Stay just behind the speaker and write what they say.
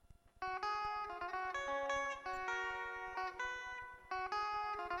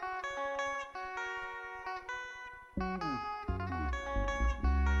Assalamu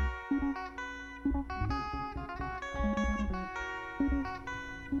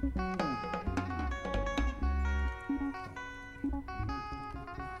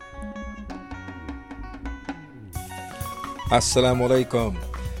alaikum.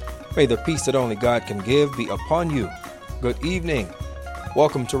 May the peace that only God can give be upon you. Good evening.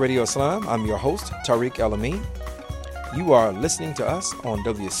 Welcome to Radio Islam. I'm your host, Tariq El-Amin. You are listening to us on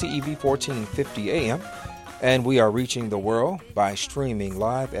WCEV 1450 AM, and we are reaching the world by streaming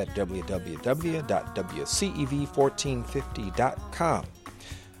live at www.wcev1450.com.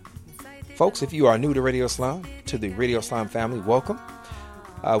 Folks, if you are new to Radio Islam, to the Radio Islam family, welcome.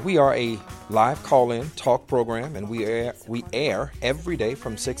 We are a live call-in talk program, and we air every day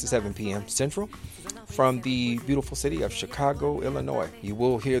from 6 to 7 p.m. Central from the beautiful city of Chicago, Illinois. You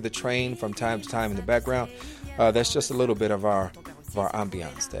will hear the train from time to time in the background. That's just a little bit of our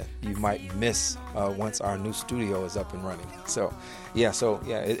ambiance that you might miss once our new studio is up and running. So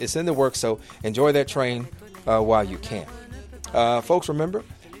it's in the works. So enjoy that train while you can. Folks, remember,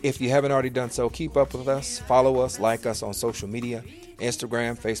 if you haven't already done so, keep up with us, follow us, like us on social media.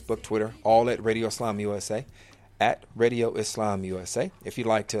 Instagram, Facebook, Twitter, all at Radio Islam USA, at Radio Islam USA. If you'd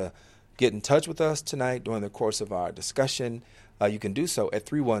like to get in touch with us tonight during the course of our discussion, you can do so at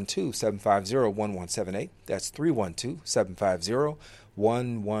 312-750-1178. That's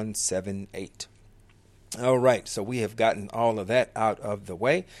 312-750-1178. All right, so we have gotten all of that out of the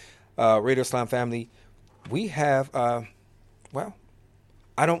way. Radio Islam family, we have, I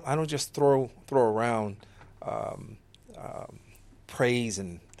don't just throw around praise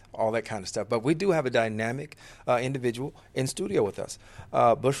and all that kind of stuff, but we do have a dynamic individual in studio with us,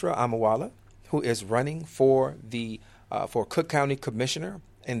 Bushra Amawala, who is running for the Cook County Commissioner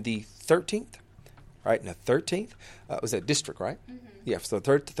in the 13th, right? In the 13th, was that district, right? Mm-hmm. Yeah, so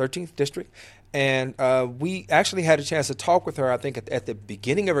 13th district, and we actually had a chance to talk with her. I think at the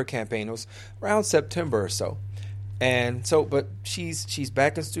beginning of her campaign, it was around September or so. And so, but she's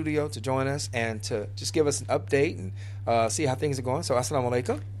back in studio to join us and to just give us an update and see how things are going. So, assalamu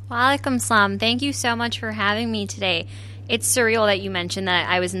alaikum. Wa alaikum salam. Thank you so much for having me today. It's surreal that you mentioned that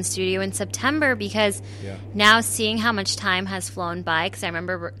I was in studio in September because now seeing how much time has flown by, because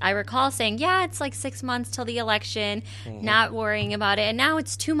I recall saying, it's like 6 months till the election, not worrying about it. And now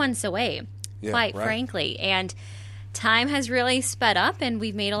it's 2 months away, quite frankly. And time has really sped up, and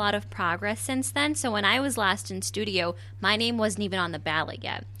we've made a lot of progress since then. So when I was last in studio, my name wasn't even on the ballot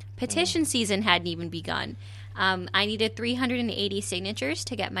yet. Petition season hadn't even begun. I needed 380 signatures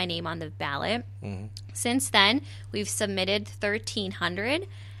to get my name on the ballot. Mm-hmm. Since then, we've submitted 1,300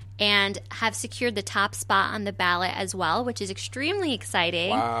 and have secured the top spot on the ballot as well, which is extremely exciting.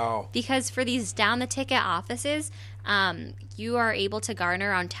 Wow. Because for these down-the-ticket offices, you are able to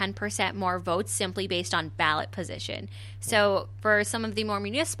garner around 10% more votes simply based on ballot position. So for some of the more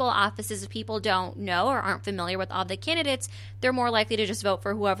municipal offices, if people don't know or aren't familiar with all the candidates, they're more likely to just vote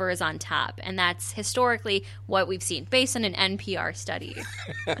for whoever is on top. And that's historically what we've seen based on an NPR study.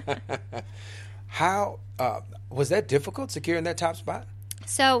 How was that difficult, securing that top spot?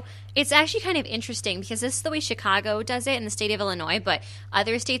 So it's actually kind of interesting because this is the way Chicago does it in the state of Illinois, but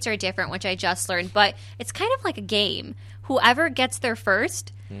other states are different, which I just learned. But it's kind of like a game. Whoever gets there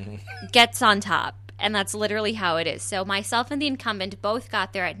first gets on top, and that's literally how it is. So myself and the incumbent both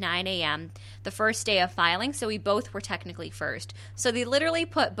got there at 9 a.m. the first day of filing, so we both were technically first. So they literally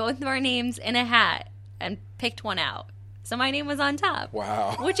put both of our names in a hat and picked one out. So my name was on top.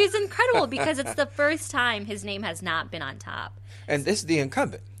 Wow. Which is incredible because it's the first time his name has not been on top. And this is the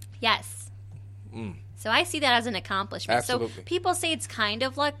incumbent. Yes. So I see that as an accomplishment. Absolutely. So people say it's kind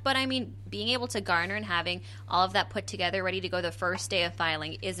of luck, but I mean, being able to garner and having all of that put together, ready to go the first day of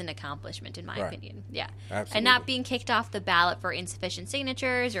filing is an accomplishment, in my opinion. Yeah. Absolutely. And not being kicked off the ballot for insufficient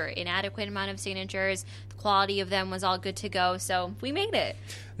signatures or inadequate amount of signatures. The quality of them was all good to go. So we made it.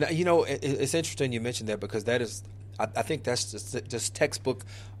 Now, it's interesting you mentioned that because that is, I think that's just textbook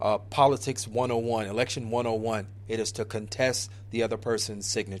politics 101, election 101. It is to contest the other person's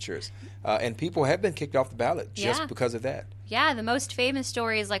signatures. And people have been kicked off the ballot just because of that. Yeah, the most famous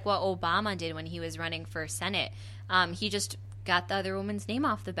story is like what Obama did when he was running for Senate. He just got the other woman's name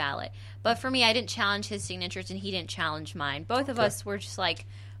off the ballot. But for me, I didn't challenge his signatures and he didn't challenge mine. Both of us were just like,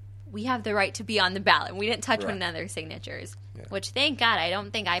 we have the right to be on the ballot. We didn't touch one another's signatures, which thank God. I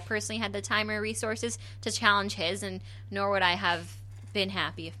don't think I personally had the time or resources to challenge his, and nor would I have been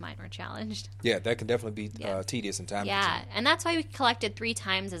happy if mine were challenged. Yeah, that can definitely be tedious and time consuming. And that's why we collected 3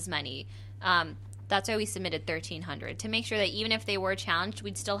 times as many. that's why we submitted 1,300 to make sure that even if they were challenged,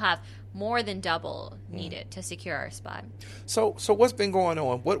 we'd still have more than double needed to secure our spot. So what's been going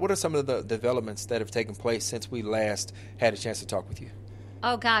on? What are some of the developments that have taken place since we last had a chance to talk with you?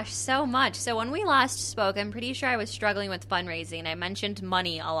 Oh, gosh, so much. So when we last spoke, I'm pretty sure I was struggling with fundraising, and I mentioned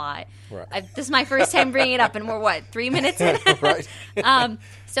money a lot. Right. This is my first time bringing it up, and we're, 3 minutes in? Right.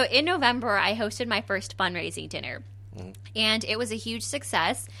 So in November, I hosted my first fundraising dinner. And it was a huge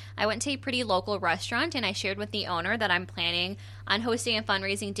success. I went to a pretty local restaurant, and I shared with the owner that I'm planning on hosting a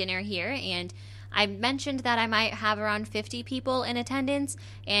fundraising dinner here. And I mentioned that I might have around 50 people in attendance.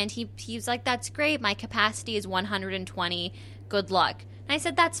 And he was like, that's great. My capacity is 120. Good luck. And I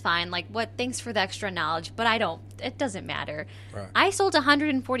said, that's fine. Like, what? Thanks for the extra knowledge, but it doesn't matter. Right. I sold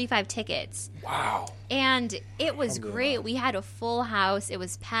 145 tickets. Wow. And it was great. We had a full house. It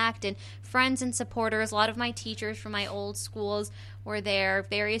was packed, and friends and supporters, a lot of my teachers from my old schools were there,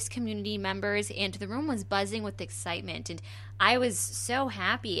 various community members, and the room was buzzing with excitement. And I was so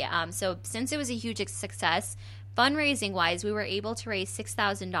happy. So since it was a huge success, fundraising-wise, we were able to raise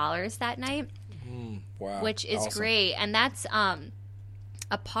 $6,000 that night. Wow. Which is awesome. Great. And that's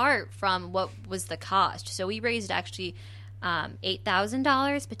apart from what was the cost. So we raised actually $8,000,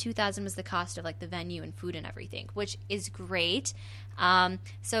 but $2,000 was the cost of like the venue and food and everything, which is great.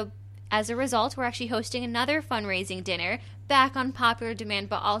 So as a result, we're actually hosting another fundraising dinner back on popular demand,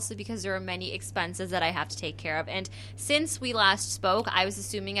 but also because there are many expenses that I have to take care of. And since we last spoke, I was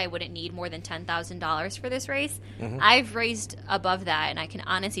assuming I wouldn't need more than $10,000 for this race. I've raised above that, and I can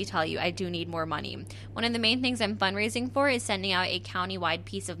honestly tell you I do need more money. One of the main things I'm fundraising for is sending out a county-wide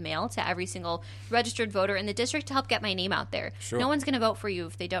piece of mail to every single registered voter in the district to help get my name out there. Sure. No one's going to vote for you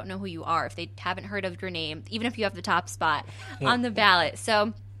if they don't know who you are, if they haven't heard of your name, even if you have the top spot on the ballot.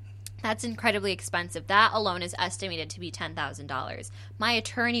 So that's incredibly expensive. That alone is estimated to be $10,000. My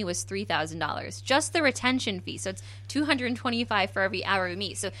attorney was $3,000. Just the retention fee. So it's $225 for every hour we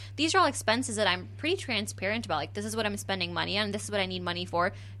meet. So these are all expenses that I'm pretty transparent about. Like, this is what I'm spending money on. This is what I need money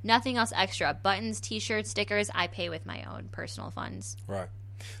for. Nothing else extra. Buttons, T-shirts, stickers, I pay with my own personal funds. Right.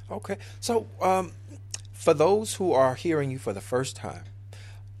 Okay. So for those who are hearing you for the first time,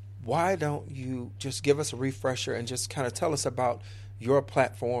 why don't you just give us a refresher and just kind of tell us about your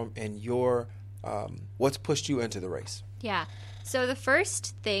platform and your what's pushed you into the race? Yeah. So the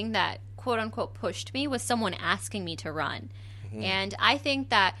first thing that quote unquote pushed me was someone asking me to run. And I think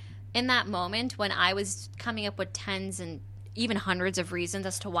that in that moment when I was coming up with tens and even hundreds of reasons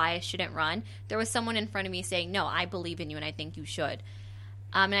as to why I shouldn't run, there was someone in front of me saying, no, I believe in you and I think you should.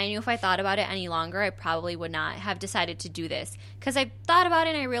 And I knew if I thought about it any longer, I probably would not have decided to do this. Because I thought about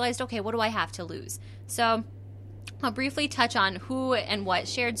it and I realized, okay, what do I have to lose? So I'll briefly touch on who and what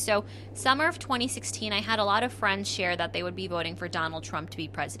shared. So summer of 2016, I had a lot of friends share that they would be voting for Donald Trump to be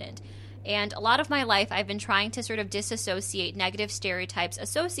president. And a lot of my life, I've been trying to sort of disassociate negative stereotypes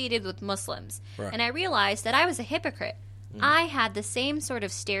associated with Muslims. Right. And I realized that I was a hypocrite. I had the same sort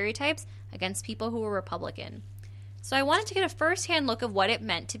of stereotypes against people who were Republican. So I wanted to get a first-hand look of what it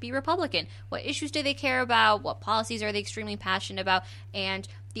meant to be Republican. What issues do they care about? What policies are they extremely passionate about? And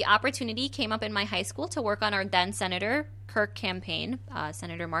the opportunity came up in my high school to work on our then-Senator Kirk campaign,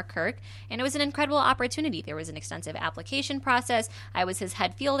 Senator Mark Kirk, and it was an incredible opportunity. There was an extensive application process. I was his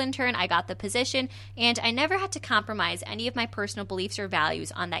head field intern. I got the position, and I never had to compromise any of my personal beliefs or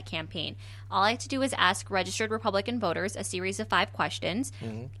values on that campaign. All I had to do was ask registered Republican voters a series of 5 questions,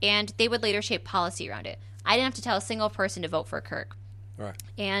 and they would later shape policy around it. I didn't have to tell a single person to vote for Kirk. Right.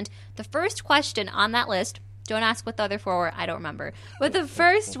 And the first question on that list, don't ask what the other 4 were, I don't remember. But the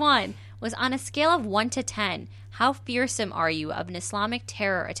first one was on a scale of 1 to 10, how fearsome are you of an Islamic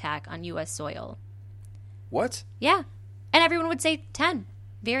terror attack on U.S. soil? What? Yeah. And everyone would say 10.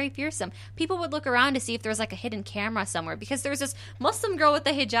 Very fearsome. People would look around to see if there was like a hidden camera somewhere because there's this Muslim girl with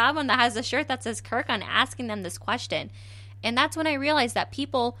a hijab on that has a shirt that says Kirk on asking them this question. And that's when I realized that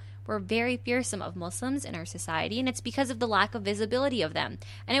people were very fearsome of Muslims in our society, and it's because of the lack of visibility of them.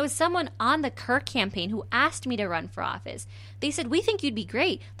 And it was someone on the Kirk campaign who asked me to run for office. They said, we think you'd be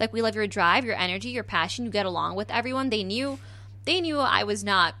great. Like, we love your drive, your energy, your passion. You get along with everyone. They knew I was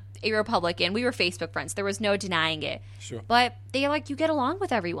not a Republican. We were Facebook friends. There was no denying it. Sure. But they're like, you get along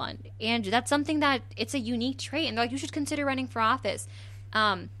with everyone. And that's something that it's a unique trait. And they're like, you should consider running for office.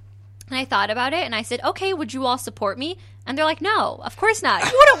 And I thought about it, and I said, okay, would you all support me? And they're like, no, of course not.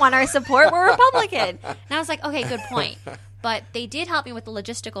 You wouldn't want our support. We're Republican. And I was like, okay, good point. But they did help me with the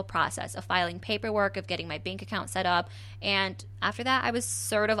logistical process of filing paperwork, of getting my bank account set up. And after that, I was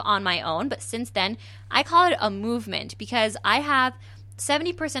sort of on my own. But since then, I call it a movement because I have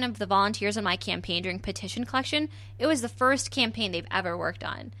 70% of the volunteers on my campaign during petition collection. It was the first campaign they've ever worked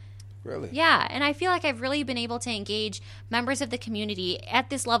on. Really? Yeah, and I feel like I've really been able to engage members of the community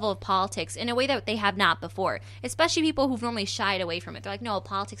at this level of politics in a way that they have not before, especially people who've normally shied away from it. They're like, no,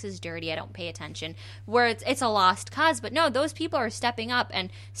 politics is dirty, I don't pay attention, where it's a lost cause. But no, those people are stepping up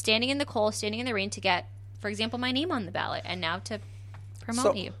and standing in the cold, standing in the rain to get, for example, my name on the ballot, and now to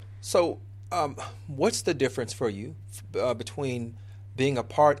promote you. So, what's the difference for you between being a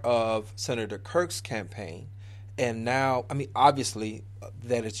part of Senator Kirk's campaign and now, I mean, obviously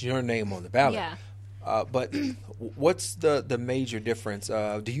that it's your name on the ballot. Yeah. But what's the major difference?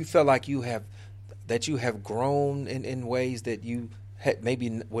 Do you feel like you have grown in ways that you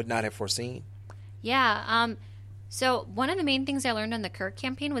maybe would not have foreseen? Yeah. So one of the main things I learned on the Kirk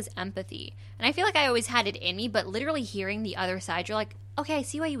campaign was empathy. And I feel like I always had it in me, but literally hearing the other side, you're like, okay, I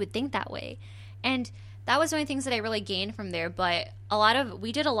see why you would think that way. And that was one of the things that I really gained from there. But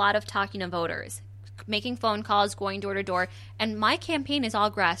we did a lot of talking to voters, making phone calls, going door to door, and my campaign is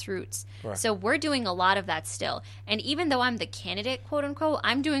all grassroots. Right. So we're doing a lot of that still. And even though I'm the candidate, quote unquote,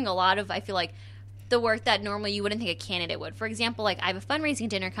 I'm doing a lot of, I feel like, the work that normally you wouldn't think a candidate would. For example, like I have a fundraising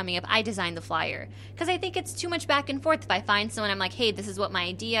dinner coming up. I designed the flyer because I think it's too much back and forth. If I find someone, I'm like, hey, this is what my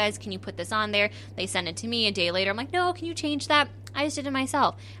idea is. Can you put this on there? They send it to me. A day later, I'm like, no, can you change that? I just did it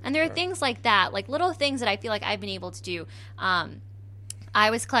myself. And there are things like that, like little things that I feel like I've been able to do. I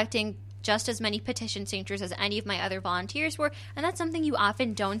was collecting just as many petition signatures as any of my other volunteers were, and that's something you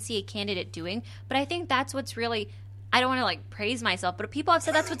often don't see a candidate doing. But I think that's what's really, I don't want to like praise myself, but people have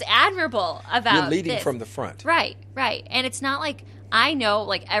said that's what's admirable about You're leading this. From the front. Right. And it's not like I know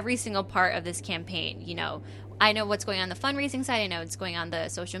like every single part of this campaign, you know. I know what's going on the fundraising side. I know what's going on the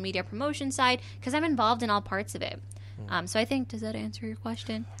social media promotion side because I'm involved in all parts of it. So I think, does that answer your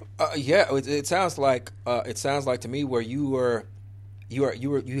question? Yeah, it sounds like to me where you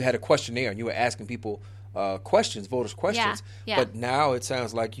had a questionnaire and you were asking people voters questions. Yeah. But now it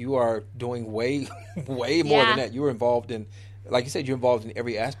sounds like you are doing way more than that. You're involved in, like you said, you're involved in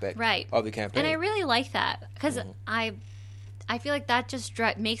every aspect of the campaign. And I really like that because I feel like that just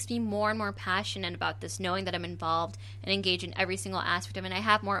makes me more and more passionate about this, knowing that I'm involved and engaged in every single aspect of it. And I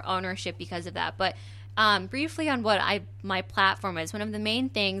have more ownership because of that. But briefly on what my platform is, one of the main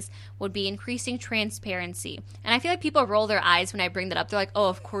things would be increasing transparency. And I feel like people roll their eyes when I bring that up. They're like, oh,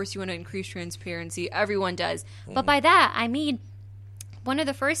 of course you want to increase transparency. Everyone does. But by that, I mean, one of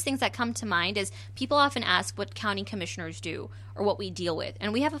the first things that come to mind is people often ask what county commissioners do or what we deal with.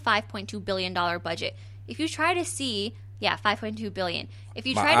 And we have a $5.2 billion budget. If you try to see... Yeah, $5.2 billion. If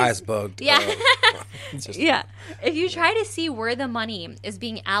you My eyes bugged. Yeah. Yeah. If you try to see where the money is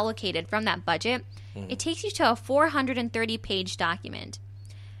being allocated from that budget, it takes you to a 430-page document.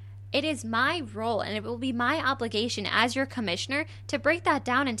 It is my role, and it will be my obligation as your commissioner to break that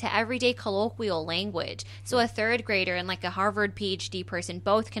down into everyday colloquial language so a third grader and like a Harvard PhD person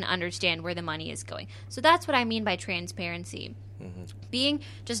both can understand where the money is going. So that's what I mean by transparency. Being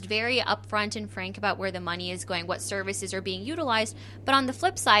just very upfront and frank about where the money is going, what services are being utilized. But on the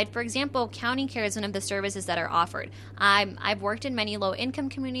flip side, for example, County Care is one of the services that are offered. I've worked in many low-income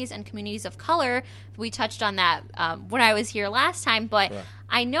communities and communities of color. We touched on that when I was here last time, but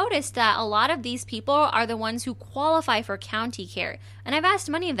I noticed that a lot of these people are the ones who qualify for County Care. And I've asked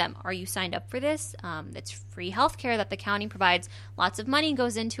many of them, are you signed up for this? It's free health care that the county provides. Lots of money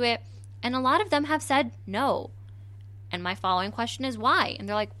goes into it. And a lot of them have said no. And my following question is why? And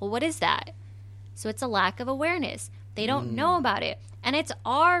they're like, well, what is that? So it's a lack of awareness. They don't know about it. And it's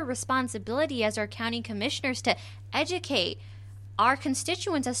our responsibility as our county commissioners to educate our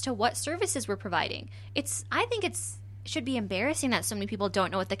constituents as to what services we're providing. I think it should be embarrassing that so many people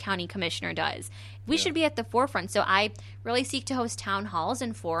don't know what the county commissioner does. We should be at the forefront. So I really seek to host town halls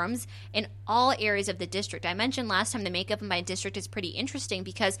and forums in all areas of the district. I mentioned last time the makeup of my district is pretty interesting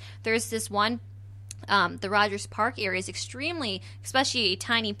because there's this one the Rogers Park area is extremely, especially a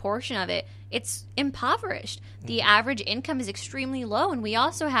tiny portion of it, it's impoverished. The average income is extremely low, and we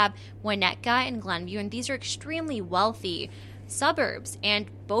also have Winnetka and Glenview, and these are extremely wealthy suburbs,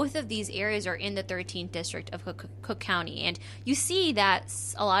 and both of these areas are in the 13th district of Cook County, and you see that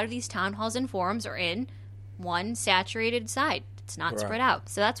a lot of these town halls and forums are in one saturated side. It's not spread out.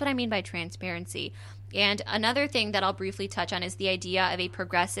 So that's what I mean by transparency. And another thing that I'll briefly touch on is the idea of a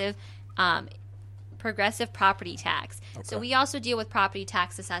progressive property tax. Okay. So we also deal with property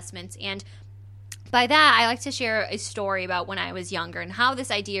tax assessments, and by that I like to share a story about when I was younger and how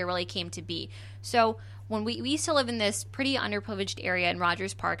this idea really came to be. So when we used to live in this pretty underprivileged area in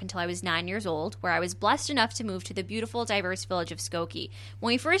Rogers Park until I was 9 years old, where I was blessed enough to move to the beautiful, diverse village of Skokie.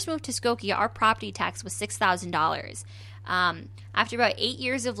 When we first moved to Skokie, our property tax was $6,000. After about 8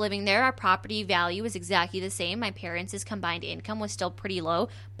 years of living there, our property value was exactly the same. My parents' combined income was still pretty low,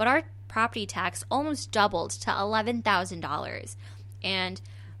 but our property tax almost doubled to $11,000. And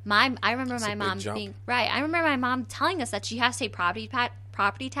I remember my mom being right. I remember my mom telling us that she has to pay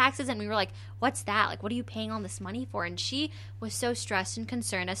property taxes, and we were like, "What's that? Like, what are you paying all this money for?" And she was so stressed and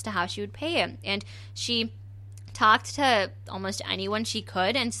concerned as to how she would pay it. And she talked to almost anyone she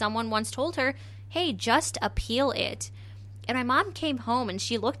could, and someone once told her, "Hey, just appeal it." And my mom came home and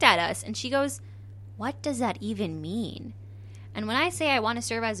she looked at us and she goes, "What does that even mean?" And when I say I want to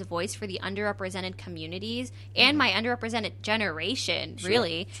serve as a voice for the underrepresented communities and my underrepresented generation,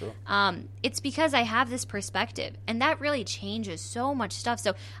 really, it's because I have this perspective. And that really changes so much stuff.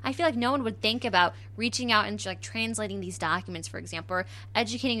 So I feel like no one would think about reaching out and like translating these documents, for example, or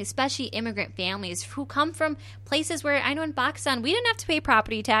educating especially immigrant families who come from places where I know in Pakistan, we didn't have to pay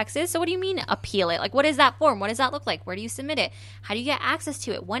property taxes. So what do you mean appeal it? Like, what is that form? What does that look like? Where do you submit it? How do you get access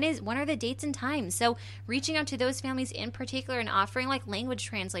to it? When are the dates and times? So reaching out to those families in particular and offering like language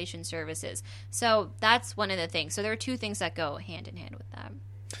translation services. So that's one of the things. So there are two things that go hand in hand with that.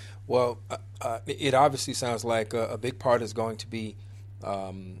 Well, it obviously sounds like a big part is going to be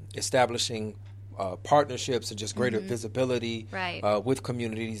establishing partnerships and just greater visibility with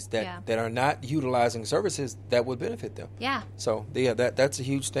communities that are not utilizing services that would benefit them. Yeah. So that's a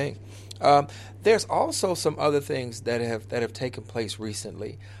huge thing. There's also some other things that have taken place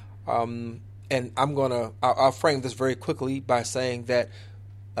recently. And I'll frame this very quickly by saying that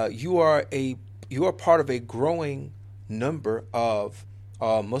you are part of a growing number of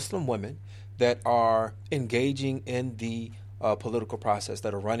Muslim women that are engaging in the political process,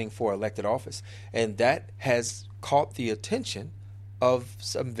 that are running for elected office, and that has caught the attention of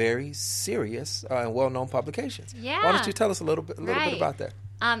some very serious and well-known publications. Yeah. Why don't you tell us a little bit about that?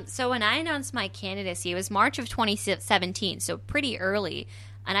 So when I announced my candidacy, it was March of 2017, so pretty early,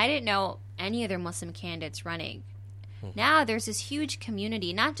 and I didn't know any other Muslim candidates running. Now there's this huge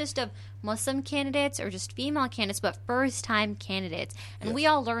community, not just of Muslim candidates or just female candidates, but first-time candidates. And we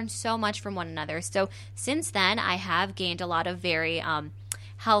all learn so much from one another. So since then, I have gained a lot of very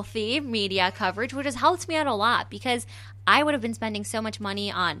healthy media coverage, which has helped me out a lot because I would have been spending so much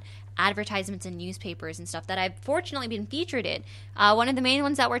money on advertisements in newspapers and stuff that I've fortunately been featured in. One of the main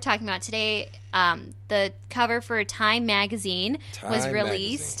ones that we're talking about today, the cover for Time magazine was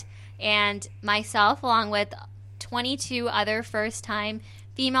released. And myself, along with 22 other first-time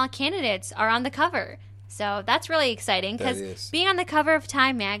female candidates, are on the cover. So that's really exciting because being on the cover of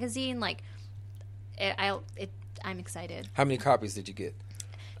Time magazine, like, I'm excited. How many copies did you get?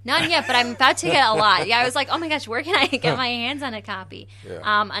 None yet, but I'm about to get a lot. Yeah, I was like, oh my gosh, where can I get my hands on a copy?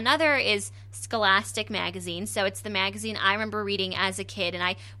 Yeah. Another is Scholastic magazine. So it's the magazine I remember reading as a kid, and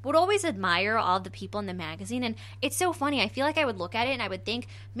I would always admire all the people in the magazine. And it's so funny. I feel like I would look at it and I would think,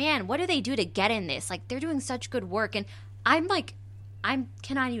 man, what do they do to get in this? Like, they're doing such good work. And I'm like, I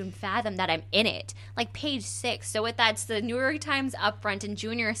cannot even fathom that I'm in it. Like page 6. So with that, it's the New York Times Upfront and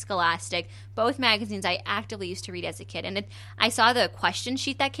Junior Scholastic, both magazines I actively used to read as a kid. And I saw the question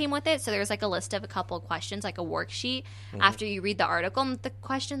sheet that came with it. So there's like a list of a couple of questions, like a worksheet after you read the article. And the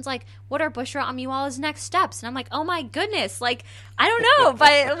question's like, what are Bushra Amiwala's next steps? And I'm like, oh my goodness. Like, I don't know.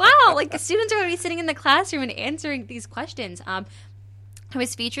 But wow, like the students are going to be sitting in the classroom and answering these questions. I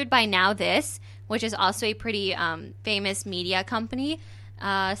was featured by Now This, which is also a pretty famous media company.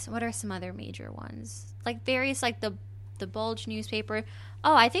 So what are some other major ones? Like various, like the Bulge newspaper.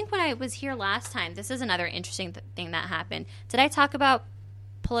 Oh, I think when I was here last time, this is another interesting thing that happened. Did I talk about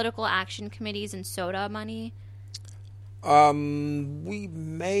political action committees and soda money? We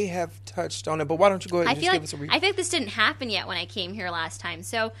may have touched on it, but why don't you go ahead and give us a recap? I think this didn't happen yet when I came here last time.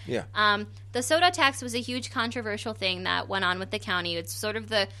 So the soda tax was a huge controversial thing that went on with the county. It's sort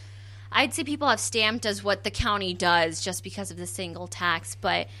of I'd say people have stamped as what the county does just because of the single tax,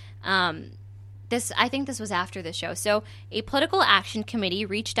 but I think this was after the show. So a political action committee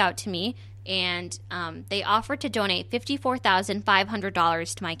reached out to me, and they offered to donate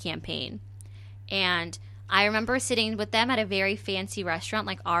 $54,500 to my campaign. And I remember sitting with them at a very fancy restaurant,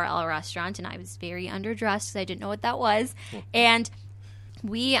 like RL Restaurant, and I was very underdressed because I didn't know what that was. And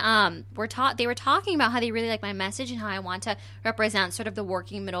they were talking about how they really like my message and how I want to represent sort of the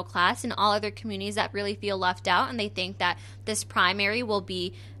working middle class and all other communities that really feel left out. And they think that this primary will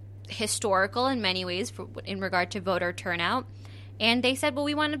be historical in many ways in regard to voter turnout. And they said, well,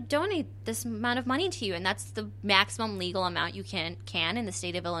 we want to donate this amount of money to you, and that's the maximum legal amount you can in the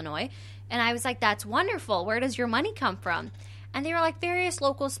state of Illinois. And I was like, that's wonderful. Where does your money come from? And they were like various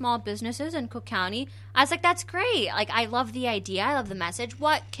local small businesses in Cook County. I was like, that's great. Like, I love the idea. I love the message.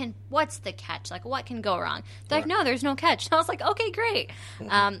 What's the catch? Like, what can go wrong? They're like, no, there's no catch. And I was like, okay, great.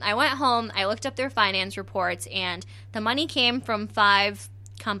 I went home. I looked up their finance reports, and the money came from 5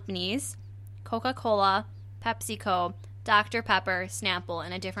 companies: Coca-Cola, PepsiCo, Dr. Pepper, Snapple,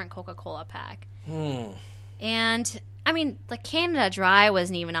 and a different Coca-Cola pack. And, I mean, like, Canada Dry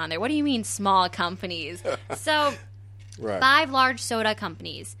wasn't even on there. What do you mean small companies? So, 5 large soda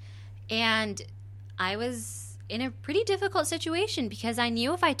companies. And I was in a pretty difficult situation because I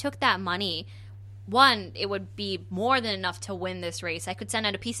knew if I took that money, one, it would be more than enough to win this race. I could send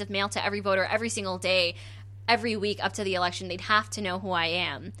out a piece of mail to every voter every single day, every week up to the election. They'd have to know who I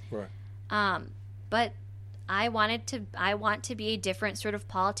am. Right. But I want to be a different sort of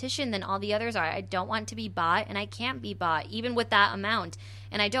politician than all the others are. I don't want to be bought, and I can't be bought, even with that amount.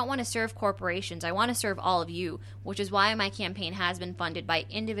 And I don't want to serve corporations. I want to serve all of you, which is why my campaign has been funded by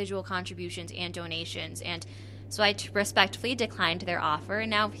individual contributions and donations. And so I respectfully declined their offer, and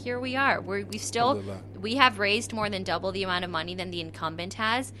now here we are. We have raised more than double the amount of money than the incumbent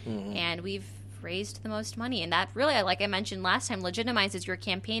has, and we've raised the most money. And that really, like I mentioned last time, legitimizes your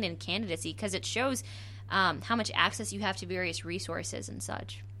campaign and candidacy because it shows how much access you have to various resources and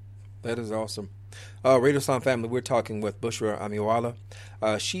such. That is awesome. Radio Islam family, we're talking with Bushra Amiwala.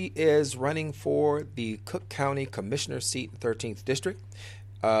 She is running for the Cook County Commissioner seat, 13th District.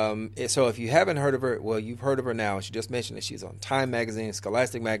 So if you haven't heard of her, well, you've heard of her now. She just mentioned that she's on Time Magazine,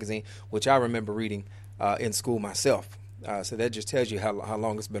 Scholastic Magazine, which I remember reading in school myself. So that just tells you how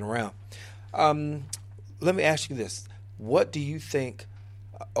long it's been around. Let me ask you this. What do you think,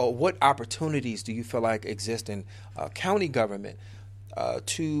 or what opportunities do you feel like exist in county government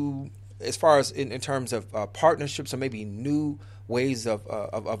as far as in terms of partnerships or maybe new ways of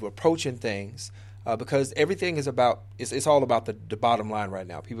approaching things? Because everything is it's all about the bottom line right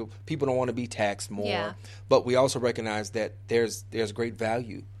now. People don't want to be taxed more, but we also recognize that there's great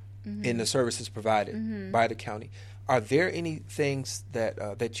value in the services provided by the county. Are there any things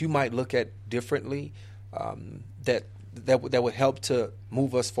that you might look at differently that would help to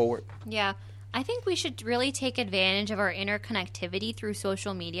move us forward? Yeah. I think we should really take advantage of our interconnectivity through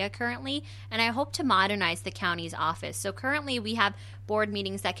social media currently, and I hope to modernize the county's office. So currently we have board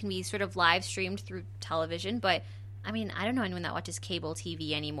meetings that can be sort of live streamed through television, but I mean, I don't know anyone that watches cable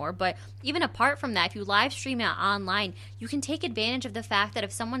TV anymore, but even apart from that, if you live stream it online, you can take advantage of the fact that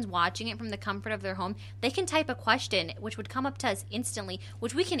if someone's watching it from the comfort of their home, they can type a question, which would come up to us instantly,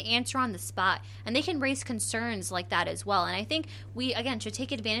 which we can answer on the spot, and they can raise concerns like that as well. And I think we, again, should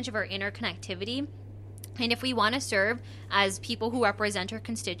take advantage of our interconnectivity. And if we want to serve as people who represent our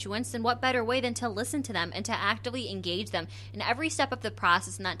constituents, then what better way than to listen to them and to actively engage them in every step of the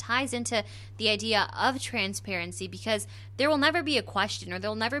process? And that ties into the idea of transparency, because there will never be a question or there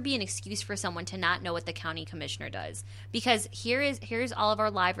will never be an excuse for someone to not know what the county commissioner does. Because here's all of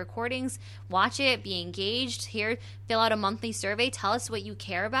our live recordings. Watch it, be engaged. Here, fill out a monthly survey. Tell us what you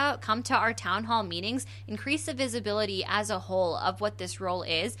care about. Come to our town hall meetings. Increase the visibility as a whole of what this role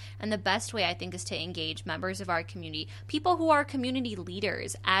is. And the best way, I think, is to engage members of our community, people who are community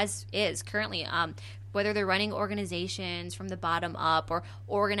leaders, as is currently, whether they're running organizations from the bottom up or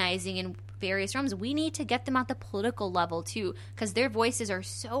organizing in various realms. We need to get them at the political level too, because their voices are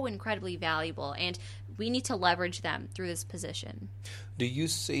so incredibly valuable, and we need to leverage them through this position. Do you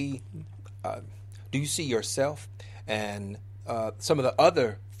see yourself and some of the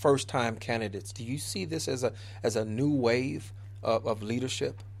other first-time candidates? Do you see this as a new wave of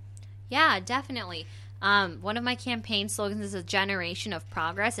leadership? Yeah, definitely. One of my campaign slogans is a generation of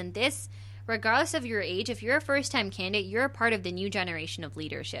progress, and this, regardless of your age, if you're a first-time candidate, you're a part of the new generation of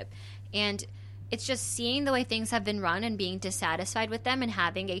leadership. And it's just seeing the way things have been run and being dissatisfied with them and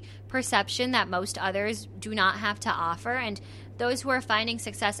having a perception that most others do not have to offer. And those who are finding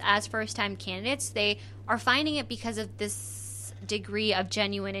success as first-time candidates, they are finding it because of this degree of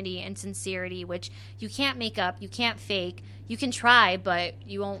genuinity and sincerity, which you can't make up, you can't fake. You can try, but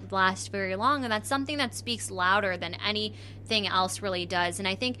you won't last very long, and that's something that speaks louder than anything else really does. And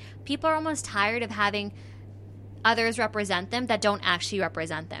I think people are almost tired of having others represent them that don't actually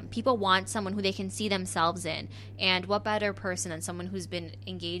represent them. People want someone who they can see themselves in, and what better person than someone who's been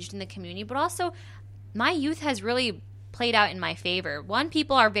engaged in the community. But also, my youth has really played out in my favor. One,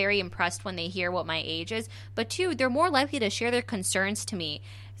 people are very impressed when they hear what my age is, but two, they're more likely to share their concerns to me,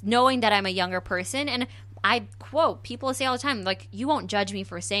 knowing that I'm a younger person. And I quote, people say all the time, like, you won't judge me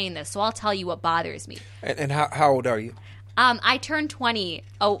for saying this, so I'll tell you what bothers me. And how old are you? I turned 20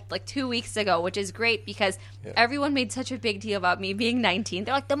 like 2 weeks ago, which is great because everyone made such a big deal about me being 19.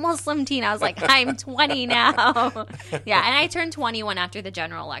 They're like, the Muslim teen. I was like, I'm 20 now. Yeah, and I turned 21 after the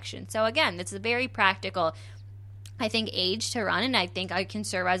general election. So again, it's a very practical, I think, age to run, and I think I can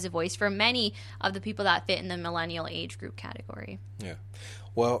serve as a voice for many of the people that fit in the millennial age group category. Yeah.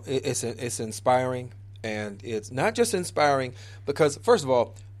 Well, it's inspiring, and it's not just inspiring because, first of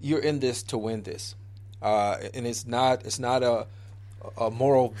all, you're in this to win this. And it's not a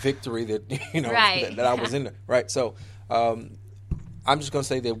moral victory that right. that I was in there, right? So I'm just going to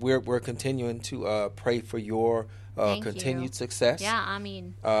say that we're continuing to pray for your continued success. Yeah, I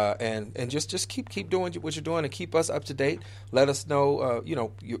mean, and just keep doing what you're doing and keep us up to date. Let us know.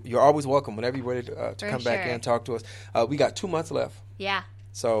 You're always welcome whenever you're ready to come back in and talk to us. We got 2 months left. Yeah.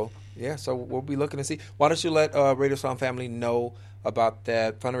 So we'll be looking to see. Why don't you let Radio Islam family know about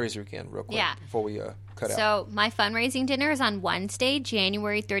that fundraiser again real quick before we cut out. So my fundraising dinner is on Wednesday,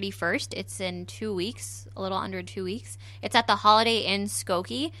 January 31st. It's in 2 weeks, a little under 2 weeks. It's at the Holiday Inn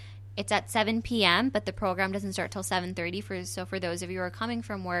Skokie. It's at 7 p.m., but the program doesn't start till 7:30. So for those of you who are coming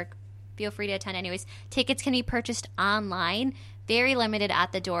from work, feel free to attend anyways. Tickets can be purchased online. Very limited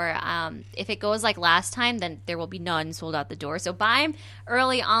at the door. If it goes like last time, then there will be none sold out the door. So buy them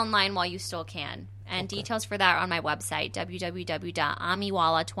early online while you still can. And details for that are on my website,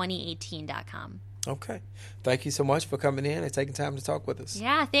 www.amiwala2018.com. Okay. Thank you so much for coming in and taking time to talk with us.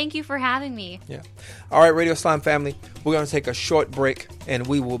 Yeah, thank you for having me. Yeah. All right, Radio Islam family, we're going to take a short break, and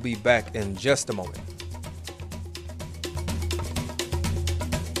we will be back in just a moment.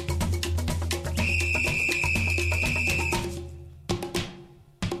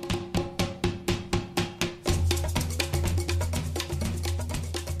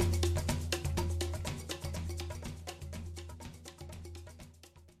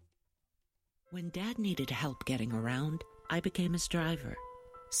 When Dad needed help getting around, I became his driver.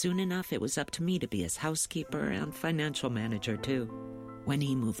 Soon enough, it was up to me to be his housekeeper and financial manager, too. When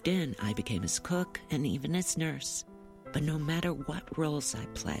he moved in, I became his cook and even his nurse. But no matter what roles I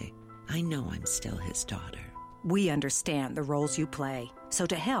play, I know I'm still his daughter. We understand the roles you play. So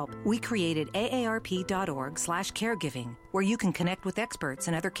to help, we created aarp.org/caregiving, where you can connect with experts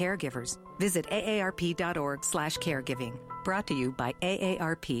and other caregivers. Visit aarp.org/caregiving. Brought to you by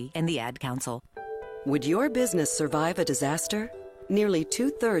AARP and the Ad Council. Would your business survive a disaster? Nearly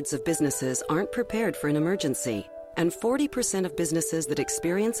 2/3 of businesses aren't prepared for an emergency, and 40% of businesses that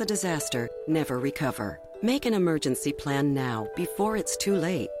experience a disaster never recover. Make an emergency plan now before it's too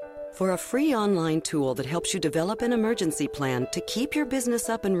late. For a free online tool that helps you develop an emergency plan to keep your business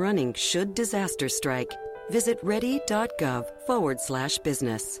up and running should disaster strike, visit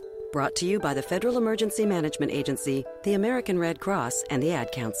ready.gov/business. Brought to you by the Federal Emergency Management Agency, the American Red Cross, and the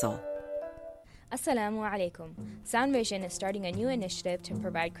Ad Council. Assalamu alaikum. Sound Vision is starting a new initiative to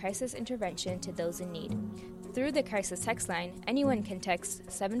provide crisis intervention to those in need. Through the crisis text line, anyone can text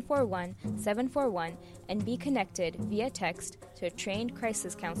 741-741 and be connected via text to a trained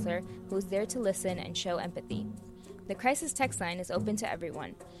crisis counselor who's there to listen and show empathy. The crisis text line is open to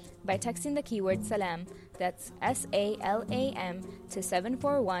everyone. By texting the keyword SALAM, that's SALAM, to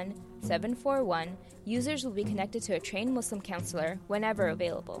 741-741, users will be connected to a trained Muslim counselor whenever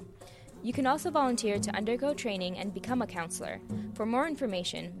available. You can also volunteer to undergo training and become a counselor. For more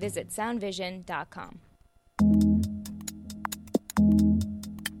information, visit soundvision.com.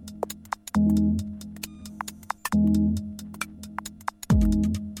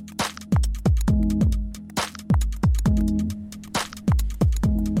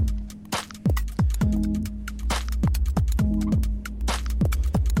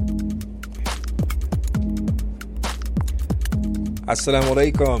 Assalamu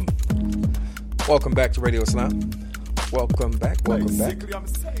alaikum. Welcome back to Radio Islam. Welcome back.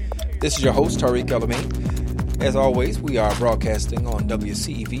 This is your host, Tariq El-Amin. As always, we are broadcasting on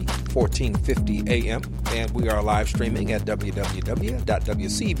WCEV 1450 AM, and we are live streaming at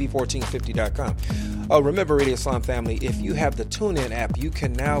www.wcev1450.com. Remember, Radio Islam family, if you have the TuneIn app, you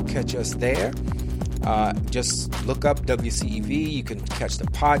can now catch us there. Just look up WCEV. You can catch the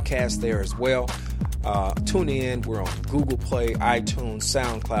podcast there as well. Tune in. We're on Google Play, iTunes,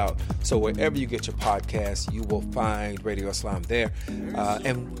 SoundCloud. So wherever you get your podcasts, you will find Radio Islam there.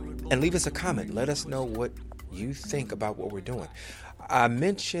 And leave us a comment. Let us know what you think about what we're doing. I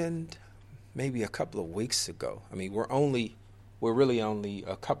mentioned maybe a couple of weeks ago. I mean, we're really only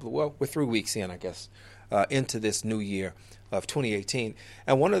we're 3 weeks in, I guess, into this new year of 2018.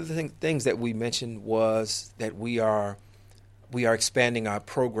 And one of the things that we mentioned was that we are we are expanding our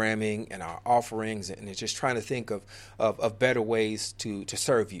programming and our offerings, and it's just trying to think of better ways to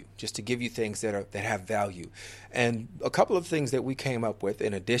serve you, just to give you things that have value. And a couple of things that we came up with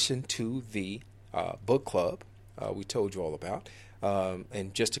in addition to the book club we told you all about.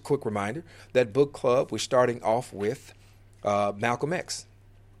 And just a quick reminder, that book club, we're starting off with Malcolm X,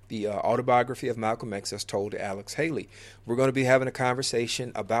 the autobiography of Malcolm X as told to Alex Haley. We're going to be having a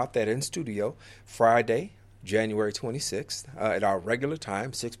conversation about that in studio Friday, January 26th at our regular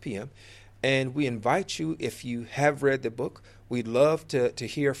time, 6 p.m. And we invite you, if you have read the book, we'd love to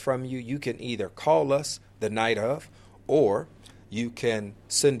hear from you. You can either call us the night of, or you can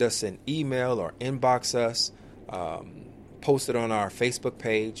send us an email or inbox us, post it on our Facebook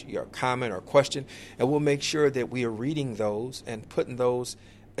page, your comment or question, and we'll make sure that we are reading those and putting those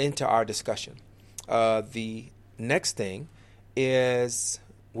into our discussion. The next thing is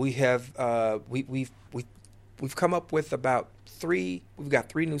we have we've come up with about three. We've got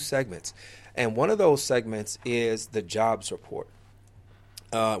 3 new segments, and one of those segments is the jobs report,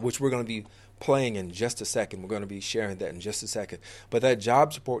 which we're going to be playing in just a second. We're going to be sharing that in just a second. But that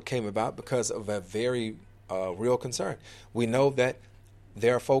jobs report came about because of a very real concern. We know that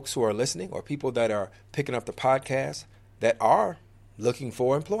there are folks who are listening, or people that are picking up the podcast, that are looking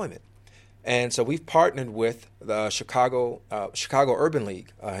for employment. And so we've partnered with the Chicago Urban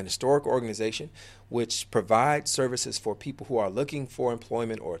League, an historic organization which provides services for people who are looking for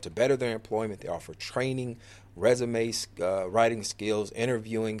employment or to better their employment. They offer training, resume writing skills,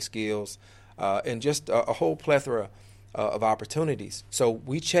 interviewing skills, and just a whole plethora of opportunities. So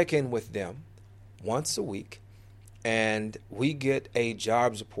we check in with them once a week, and we get a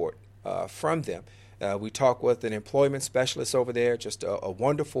jobs report from them. We talk with an employment specialist over there, just a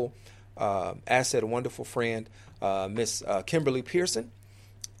wonderful asset, a wonderful friend, Miss Kimberly Pearson,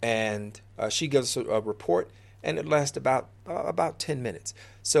 and she gives us a report, and it lasts about 10 minutes.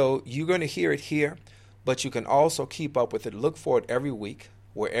 So you're going to hear it here, but you can also keep up with it. Look for it every week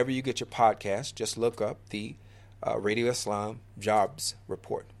wherever you get your podcast. Just look up the Radio Islam Jobs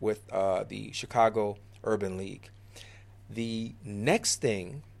Report with the Chicago Urban League. The next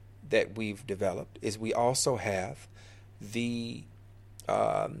thing that we've developed is we also have the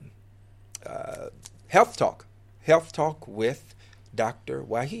Health Talk with Dr.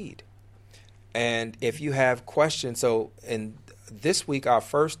 Wahid. And if you have questions, so in this week,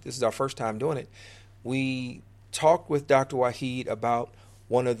 this is our first time doing it, we talked with Dr. Wahid about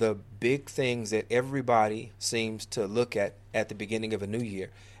one of the big things that everybody seems to look at the beginning of a new year.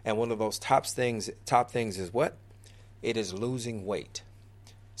 And one of those top things is what? It is losing weight.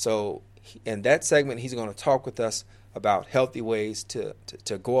 So in that segment, he's going to talk with us about healthy ways to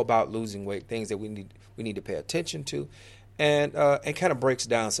go about losing weight, things that we need to pay attention to, and kind of breaks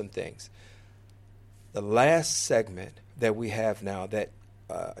down some things. The last segment that we have now, that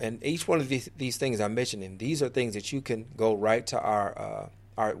and each one of these things I'm mentioning, these are things that you can go right to our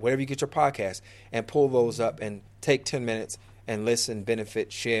wherever you get your podcast and pull those up and take 10 minutes and listen,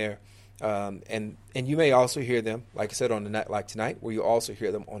 benefit, share. And you may also hear them, like I said, on the night like tonight, where you also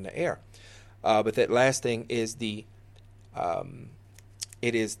hear them on the air. But that last thing is the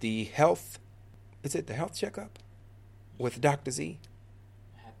health. Is it the health checkup with Dr. Z?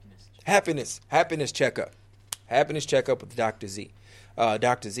 Happiness checkup. Happiness checkup with Dr. Z.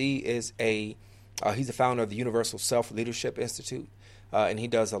 Dr. Z is he's the founder of the Universal Self Leadership Institute, and he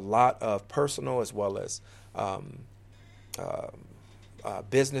does a lot of personal as well as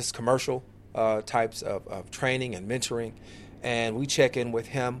business, commercial types of training and mentoring. And we check in with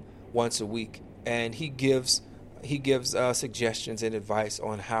him once a week, and he gives suggestions and advice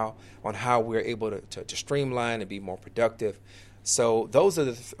on how we're able to streamline and be more productive. So those are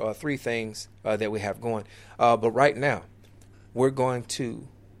the 3 things that we have going. But right now, we're going to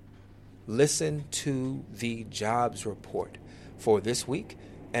listen to the jobs report for this week,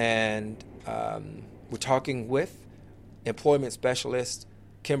 and we're talking with employment specialist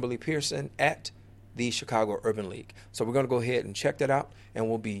Kimberly Pearson at the Chicago Urban League. So we're going to go ahead and check that out, and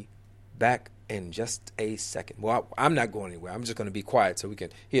we'll be back in just a second. Well, I'm not going anywhere. I'm just going to be quiet so we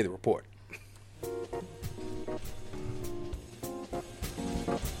can hear the report.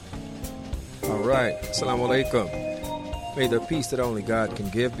 All right. Assalamu alaikum. May the peace that only God can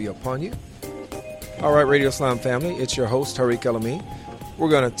give be upon you. All right, Radio Islam family, it's your host, Tariq El-Amin. We're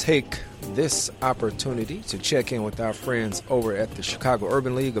going to take this opportunity to check in with our friends over at the Chicago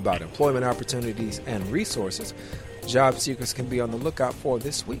Urban League about employment opportunities and resources job seekers can be on the lookout for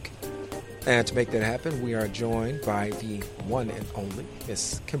this week. And to make that happen, we are joined by the one and only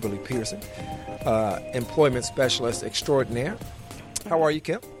Miss Kimberly Pearson, employment specialist extraordinaire. How are you,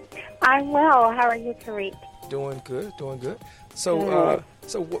 Kim? I'm well. How are you, Tariq? Doing good. So,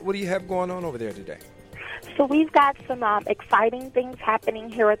 what do you have going on over there today? So we've got some exciting things happening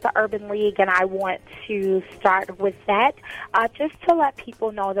here at the Urban League, and I want to start with that just to let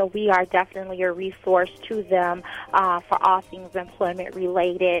people know that we are definitely a resource to them for all things employment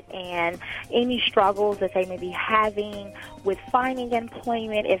related and any struggles that they may be having with finding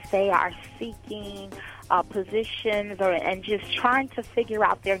employment, if they are seeking positions and just trying to figure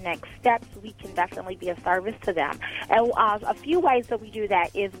out their next steps, we can definitely be of service to them. And a few ways that we do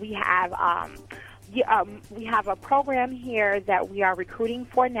that is we have a program here that we are recruiting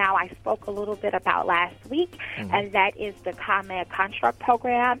for now. I spoke a little bit about last week, and that is the ComEd Construct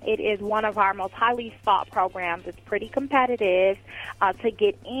Program. It is one of our most highly sought programs. It's pretty competitive to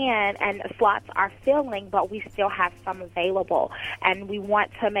get in, and slots are filling, but we still have some available. And we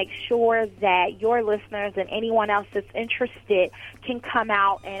want to make sure that your listeners and anyone else that's interested can come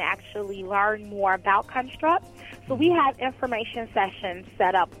out and actually learn more about Construct. So we have information sessions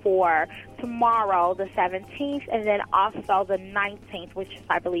set up for tomorrow, the 17th, and then also the 19th, which is,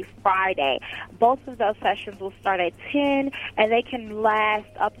 I believe, Friday. Both of those sessions will start at 10, and they can last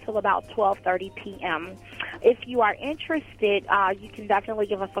up till about 12:30 p.m. If you are interested, you can definitely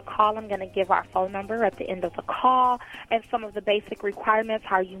give us a call. I'm going to give our phone number at the end of the call, and some of the basic requirements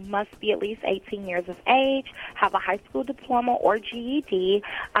are you must be at least 18 years of age, have a high school diploma or GED,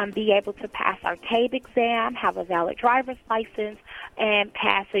 be able to pass our TABE exam, have a valid driver's license, and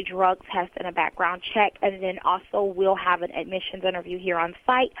pass a drug test and a background check. And then also we'll have an admissions interview here on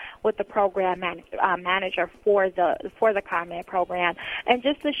site with the program manager for the ComEd program. And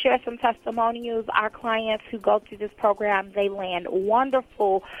just to share some testimonials, our clients who go through this program, they land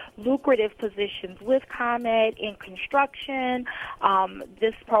wonderful, lucrative positions with ComEd in construction.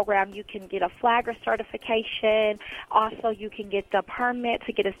 This program, you can get a flagger certification. Also, you can get the permit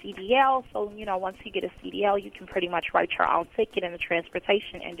to get a CDL. So, once you get a CDL, you can pretty much write your own ticket in the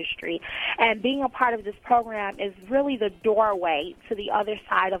transportation industry. And being a part of this program is really the doorway to the other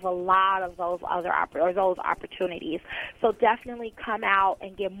side of a lot of those those opportunities. So definitely come out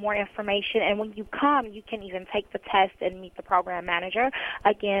and get more information. And when you come, you can even take the test and meet the program manager.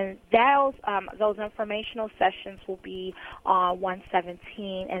 Again, those informational sessions will be on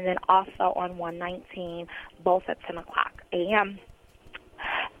 117 and then also on 119, both at 10 o'clock a.m.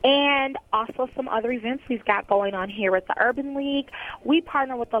 And also some other events we've got going on here at the Urban League. We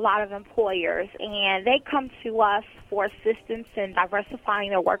partner with a lot of employers, and they come to us for assistance in diversifying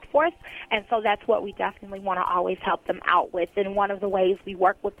their workforce, and so that's what we definitely want to always help them out with. And one of the ways we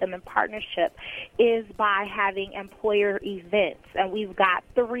work with them in partnership is by having employer events, and we've got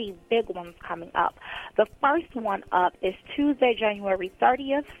 3 big ones coming up. The first one up is Tuesday, January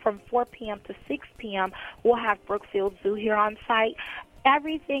 30th from 4 p.m. to 6 p.m. We'll have Brookfield Zoo here on site.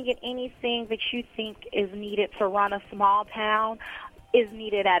 Everything and anything that you think is needed to run a small town is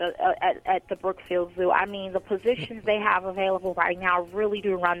needed at the Brookfield Zoo. I mean, the positions they have available right now really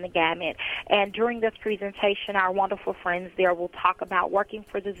do run the gamut. And during this presentation, our wonderful friends there will talk about working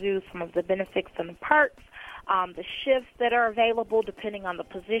for the zoo, some of the benefits and the perks, the shifts that are available depending on the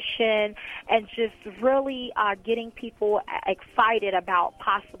position, and just really getting people excited about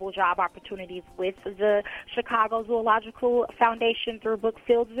possible job opportunities with the Chicago Zoological Foundation through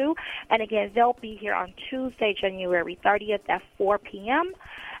Brookfield Zoo. And again, they'll be here on Tuesday, January 30th at 4 p.m.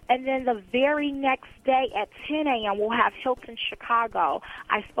 And then the very next day at 10 a.m., we'll have Hilton Chicago.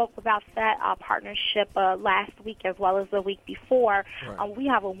 I spoke about that partnership last week as well as the week before. Right. We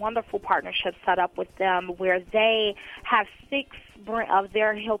have a wonderful partnership set up with them where they have 6 of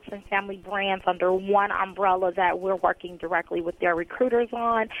their Hilton family brands under one umbrella that we're working directly with their recruiters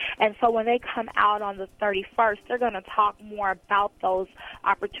on. And so when they come out on the 31st, they're going to talk more about those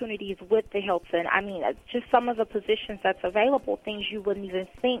opportunities with the Hilton. I mean, just some of the positions that's available, things you wouldn't even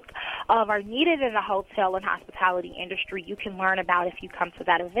think of are needed in the hotel and hospitality industry, you can learn about if you come to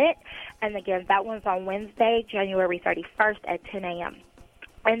that event. And again, that one's on Wednesday, January 31st at 10 a.m.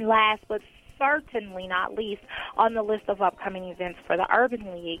 And last but certainly not least on the list of upcoming events for the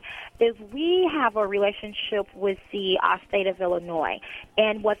Urban League is we have a relationship with the state of Illinois.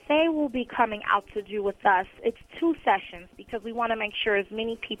 And what they will be coming out to do with us, it's 2 sessions because we want to make sure as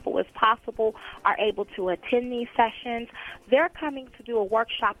many people as possible are able to attend these sessions. They're coming to do a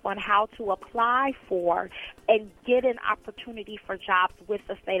workshop on how to apply for and get an opportunity for jobs with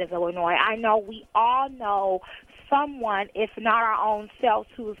the state of Illinois. I know we all know someone, if not our own selves,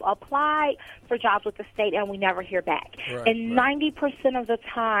 who's applied for jobs with the state and we never hear back. Right, and 90% of the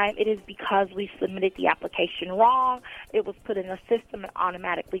time it is because we submitted the application wrong, it was put in the system and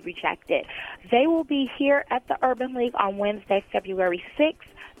automatically rejected. They will be here at the Urban League on Wednesday, February 6th.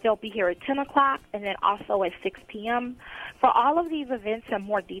 They'll be here at 10 o'clock and then also at 6 p.m. For all of these events and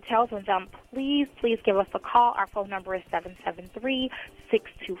more details on them, please give us a call. Our phone number is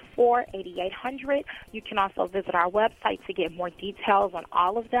 773-624-8800. You can also visit our website to get more details on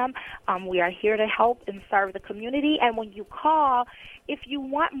all of them. We are here to help and serve the community. And when you call, if you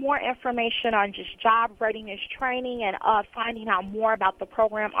want more information on just job readiness training and finding out more about the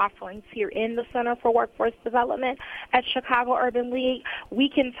program offerings here in the Center for Workforce Development at Chicago Urban League, we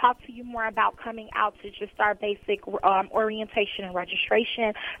can talk to you more about coming out to just our basic orientation and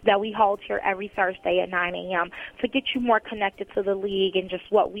registration that we hold here every Thursday at 9 a.m. to get you more connected to the league and just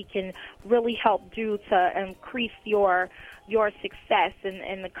what we can really help do to increase your success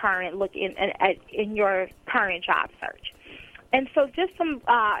in the current look in your current job search. And so just some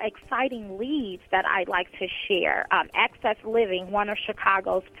exciting leads that I'd like to share. Access Living, one of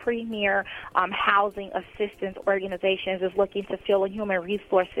Chicago's premier housing assistance organizations, is looking to fill a human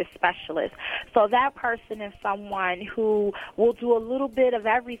resources specialist. So that person is someone who will do a little bit of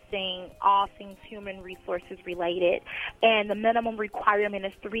everything, all things human resources related. And the minimum requirement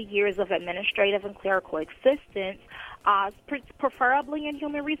is 3 years of administrative and clerical assistance, preferably in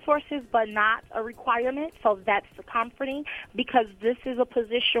human resources, but not a requirement. So that's comforting, because this is a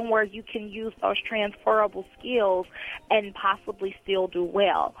position where you can use those transferable skills and possibly still do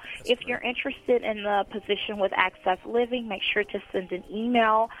well. If you're interested in the position with Access Living, make sure to send an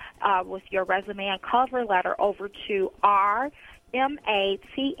email with your resume and cover letter over to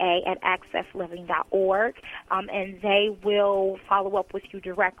MATA@accessliving.org, and they will follow up with you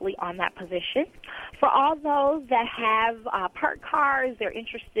directly on that position. For all those that have PERT cards, they're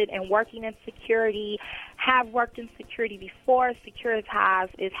interested in working in security, have worked in security before, Securitas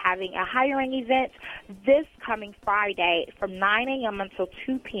is having a hiring event this coming Friday from 9 a.m. until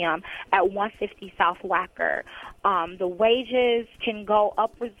 2 p.m. at 150 South Wacker. The wages can go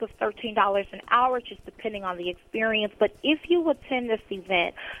upwards of $13 an hour, just depending on the experience. But if you attend this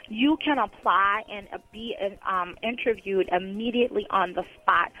event, you can apply and be interviewed immediately on the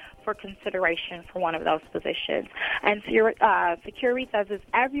spot for consideration for one of those positions. And Securitas is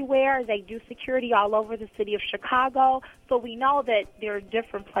everywhere. They do security all over the city of Chicago. So we know that there are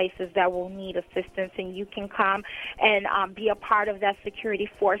different places that will need assistance, and you can come and be a part of that security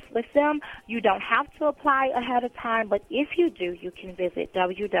force with them. You don't have to apply ahead of time, but if you do, you can visit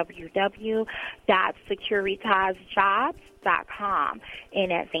www.securitasjobs.com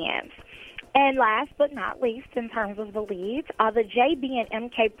in advance. And last but not least, in terms of the leads, the J.B. and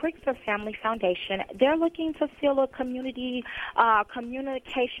M.K. Pritzker Family Foundation, they're looking to fill a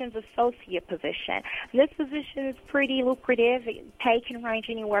communications associate position. This position is pretty lucrative. Pay can range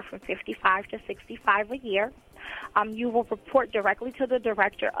anywhere from $55 to $65 a year. You will report directly to the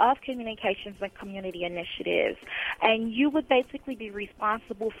Director of Communications and Community Initiatives, and you would basically be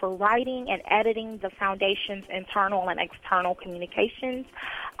responsible for writing and editing the foundation's internal and external communications.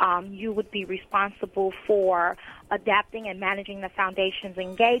 You would be responsible for adapting and managing the foundation's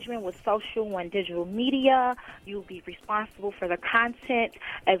engagement with social and digital media. You will be responsible for the content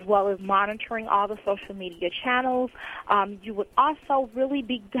as well as monitoring all the social media channels. You would also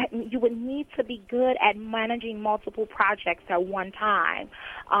you would need to be good at managing multiple projects at one time.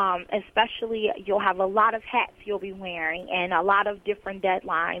 Especially, you'll have a lot of hats you'll be wearing and a lot of different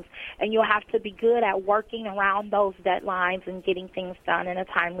deadlines, and you'll have to be good at working around those deadlines and getting things done in a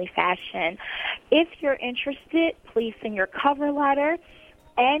timely fashion. If you're interested, please send your cover letter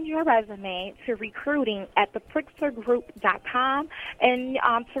and your resume to recruiting@thepritzkergroup.com. And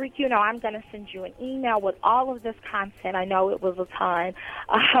Tariq, I'm going to send you an email with all of this content. I know it was a ton,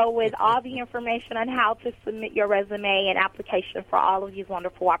 with all the information on how to submit your resume and application for all of these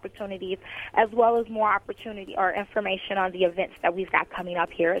wonderful opportunities, as well as more opportunity or information on the events that we've got coming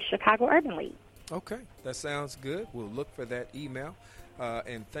up here at Chicago Urban League. Okay, that sounds good. We'll look for that email.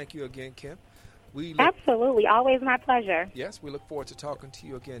 And thank you again, Kim. Absolutely. Always my pleasure. Yes, we look forward to talking to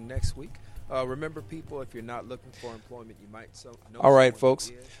you again next week. Remember, people, if you're not looking for employment, you might know. All right,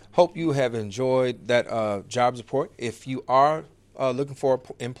 folks. Hope you have enjoyed that jobs report. If you are looking for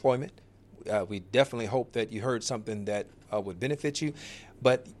employment, we definitely hope that you heard something that would benefit you.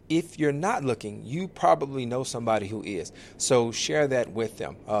 But if you're not looking, you probably know somebody who is. So share that with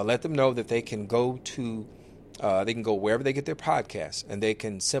them. Let them know that they can go wherever they get their podcasts, and they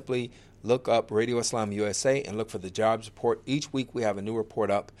can simply look up Radio Islam USA and look for the jobs report. Each week we have a new report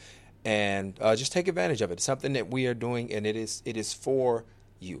up, and just take advantage of it. It's something that we are doing, and it is for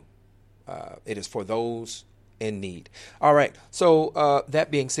you. It is for those in need. All right. So that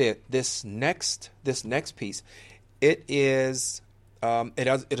being said, this next piece, it is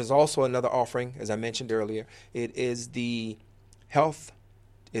also another offering, as I mentioned earlier. It is the Health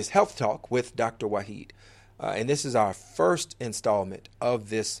is Health Talk with Dr. Waheed. And this is our first installment of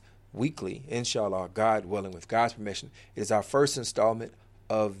this weekly, inshallah, God willing, with God's permission. It is our first installment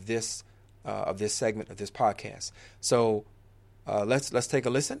of this segment of this podcast. So let's take a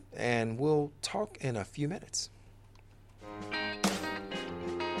listen, and we'll talk in a few minutes.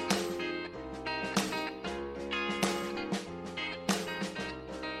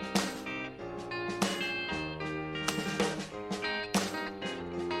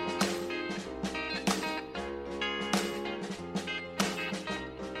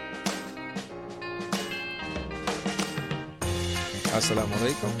 Assalamu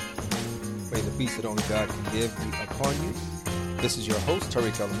alaikum. May the peace that only God can give be upon you. This is your host,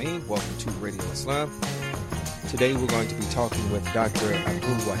 Tariq Al-Amin. Welcome to Radio Islam. Today we're going to be talking with Dr.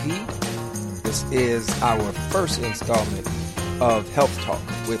 Abdul Waheed. This is our first installment of Health Talk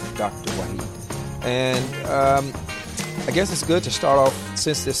with Dr. Waheed. And I guess it's good to start off,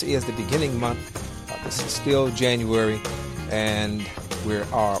 since this is the beginning month. This is still January, and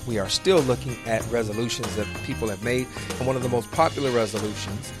we are still looking at resolutions that people have made. And one of the most popular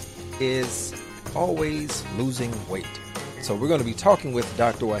resolutions is always losing weight. So we're going to be talking with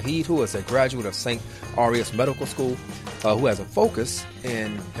Dr. Waheed, who is a graduate of St. Aureus Medical School, who has a focus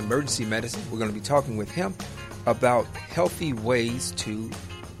in emergency medicine. We're going to be talking with him about healthy ways to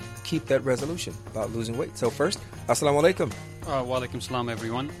keep that resolution about losing weight. So first, assalamu alaikum. Wa alaikum salam,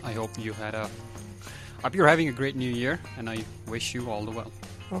 everyone. I hope you're having a great new year, and I wish you all the well.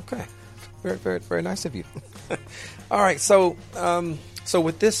 Okay. Very, very, very nice of you. All right. So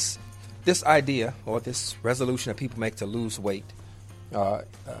with this idea, or this resolution that people make to lose weight,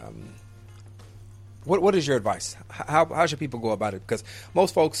 what is your advice? How should people go about it? Because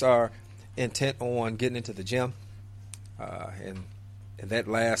most folks are intent on getting into the gym, and that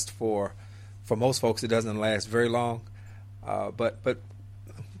lasts for most folks. It doesn't last very long. But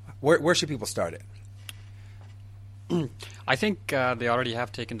where should people start at? I think they already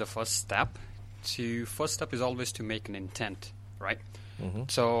have taken the first step. First step is always to make an intent, right? Mm-hmm.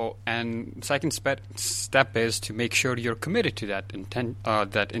 So, and second step is to make sure you're committed to that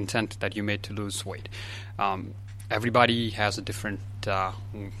intent that you made to lose weight. Everybody has a different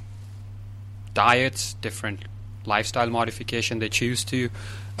diets, different lifestyle modification they choose to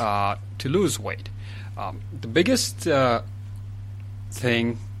lose weight. The biggest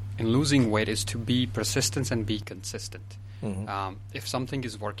thing in losing weight is to be persistent and be consistent. Mm-hmm. If something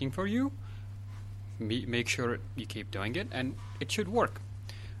is working for you, make sure you keep doing it, and it should work.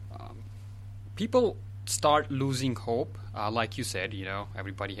 People start losing hope, like you said.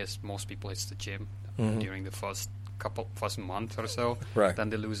 Most people hit the gym during the first month or so. Right.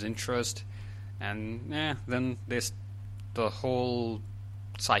 Then they lose interest, and then the whole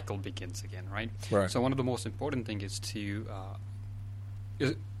cycle begins again. Right. So one of the most important thing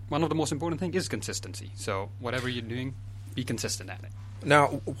is consistency. So whatever you're doing, be consistent at it.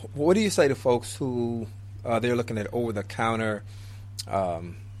 Now, what do you say to folks who they're looking at over-the-counter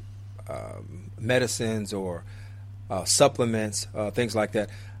medicines or supplements, things like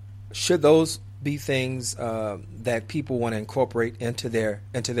that? Should those be things that people want to incorporate into their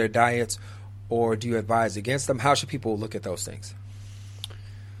diets, or do you advise against them? How should people look at those things?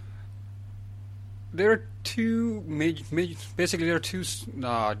 There are two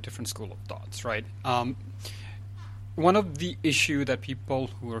different school of thoughts, right? One of the issue that people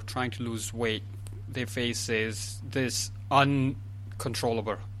who are trying to lose weight they face is this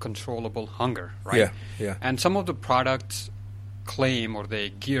uncontrollable hunger, right? Yeah. And some of the products claim, or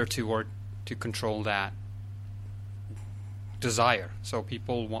they gear toward to control that desire. So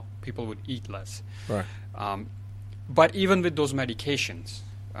people would eat less. Right. But even with those medications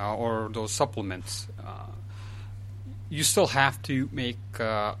or those supplements, you still have to make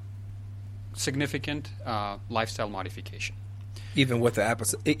significant lifestyle modification. Even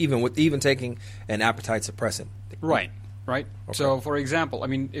taking an appetite suppressant. Right. Okay. So, for example,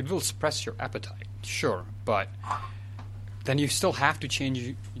 it will suppress your appetite, sure, but then you still have to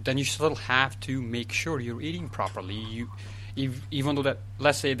change. Then you still have to make sure you're eating properly. Even though that,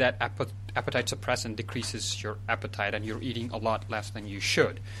 let's say that appetite suppressant decreases your appetite and you're eating a lot less than you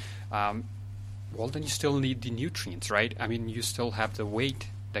should, then you still need the nutrients, right? You still have the weight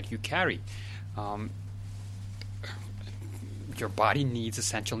that you carry. Your body needs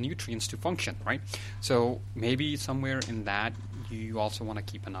essential nutrients to function, right? So maybe somewhere in that you also want to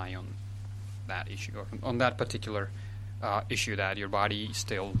keep an eye on that issue, or on that particular issue, that your body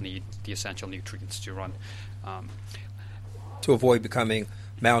still needs the essential nutrients to run. To avoid becoming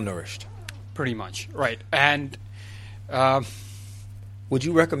malnourished. Pretty much, right. And would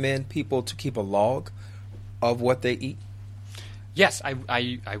you recommend people to keep a log of what they eat? Yes,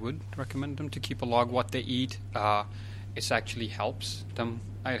 I would recommend them to keep a log what they eat. It actually helps them.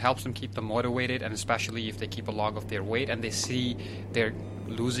 It helps them keep them motivated, and especially if they keep a log of their weight and they see they're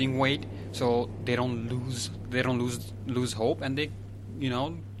losing weight, so they don't lose hope, and they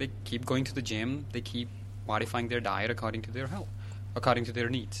keep going to the gym. They keep modifying their diet according to their health, according to their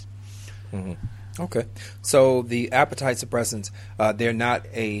needs. Mm-hmm. Okay, so the appetite suppressants, they're not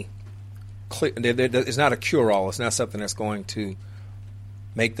it's not a cure-all. It's not something that's going to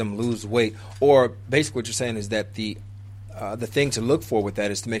make them lose weight. Or basically what you're saying is that the thing to look for with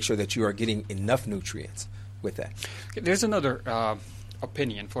that is to make sure that you are getting enough nutrients with that. There's another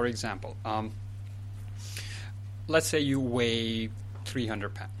opinion. For example, let's say you weigh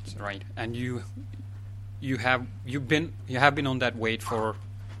 300 pounds, right? And you have been on that weight for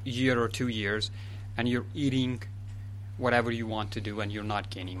a year or 2 years, and you're eating whatever you want to do, and you're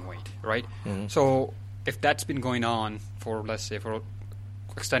not gaining weight, right? Mm-hmm. So if that's been going on for, let's say, for an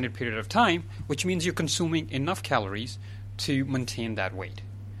extended period of time, which means you're consuming enough calories to maintain that weight.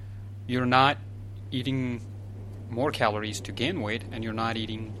 You're not eating more calories to gain weight, and you're not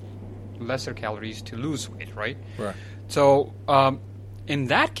eating lesser calories to lose weight, right? Right. So in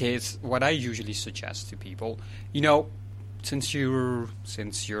that case, what I usually suggest to people, since you're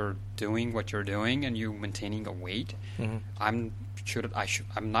doing what you're doing and you're maintaining a weight, mm-hmm. I'm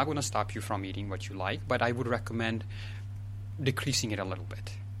not going to stop you from eating what you like, but I would recommend decreasing it a little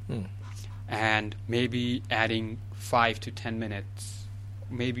bit, and maybe adding 5 to 10 minutes,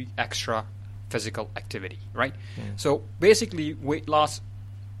 maybe extra physical activity, right? Mm. So basically, weight loss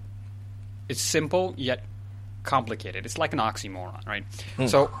is simple yet complicated. It's like an oxymoron, right? Mm.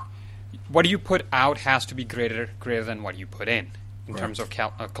 So what you put out has to be greater than what you put in terms of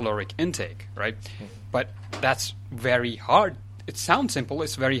caloric intake, right? Mm. But that's very hard. It sounds simple.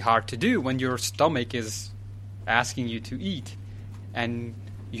 It's very hard to do when your stomach is asking you to eat, and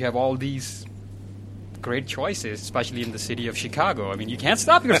you have all these great choices, especially in the city of Chicago. I mean, you can't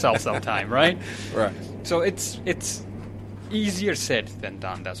stop yourself sometime, right? Right. So it's easier said than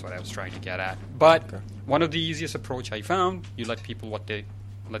done. That's what I was trying to get at. But one of the easiest approach I found, you let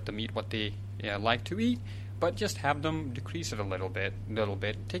them eat what they like to eat, but just have them decrease it a little bit.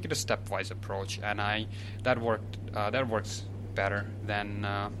 Take it a stepwise approach, and that works better than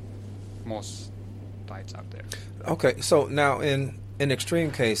most diets out there. Okay, so now in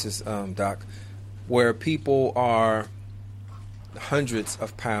extreme cases, Doc, where people are hundreds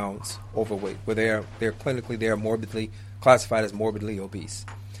of pounds overweight, where they're clinically morbidly classified as morbidly obese,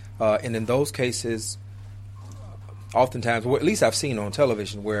 and in those cases, oftentimes, or at least I've seen on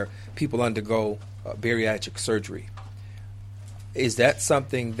television, where people undergo bariatric surgery. Is that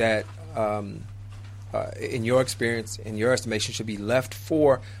something that, in your experience, in your estimation, should be left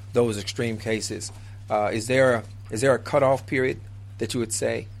for those extreme cases? Is there a cutoff period that you would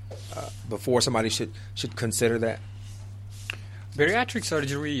say before somebody should consider that? Bariatric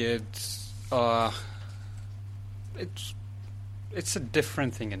surgery, it's a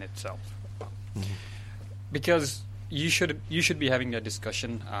different thing in itself, because you should be having a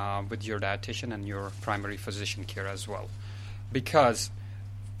discussion with your dietitian and your primary physician care as well, because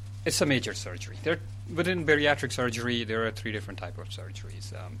it's a major surgery. Within bariatric surgery, there are 3 different types of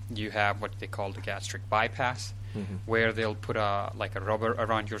surgeries. You have what they call the gastric bypass, where they'll put a rubber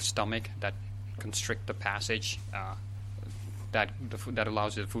around your stomach that constrict the passage, that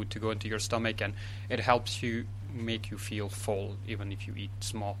allows the food to go into your stomach, and it helps you make you feel full even if you eat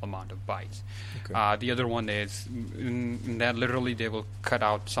small amount of bites. Okay. The other one is in that literally they will cut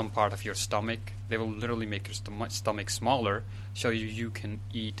out some part of your stomach. They will literally make your stomach smaller so you can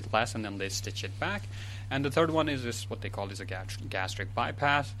eat less, and then they stitch it back. And the third one is what they call a gastric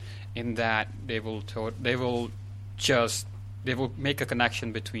bypass, in that they will make a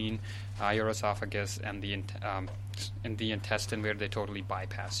connection between your esophagus and the intestine, where they totally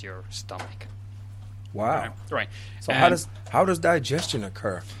bypass your stomach. Wow. Right. So how does digestion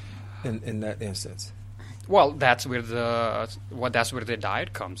occur in that instance? Well, that's where the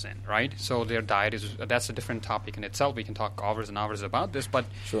diet comes in, right? So their diet that's a different topic in itself. We can talk hours and hours about this, but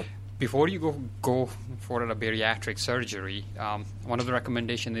sure. Before you go for a bariatric surgery, one of the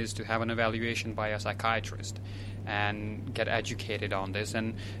recommendations is to have an evaluation by a psychiatrist and get educated on this,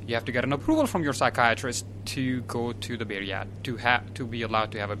 and you have to get an approval from your psychiatrist to go to the to be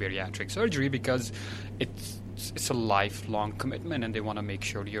allowed to have a bariatric surgery, because it's a lifelong commitment, and they want to make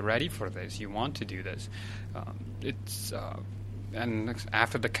sure you're ready for this. You want to do this. And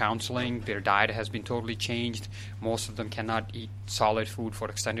after the counseling, their diet has been totally changed. Most of them cannot eat solid food for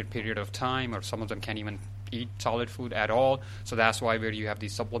extended period of time, or some of them can't even eat solid food at all. So that's why where you have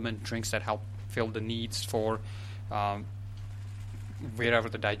these supplement drinks that help fill the needs for wherever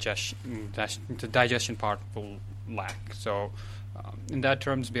the digestion part will lack. So in that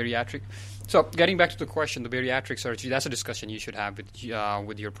terms, bariatric. So getting back to the question, the bariatric surgery, that's a discussion you should have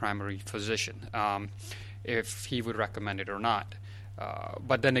with your primary physician, if he would recommend it or not.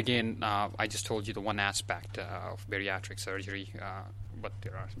 But then again, I just told you the one aspect of bariatric surgery, but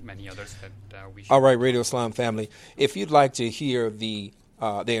there are many others that we should. All right, Radio Islam family, if you'd like to hear the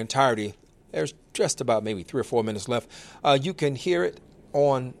entirety, there's just about maybe 3 or 4 minutes left. You can hear it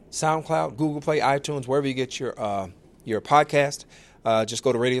on SoundCloud, Google Play, iTunes, wherever you get your podcast. Just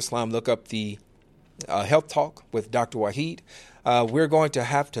go to Radio Islam, look up the Health Talk with Dr. Waheed. We're going to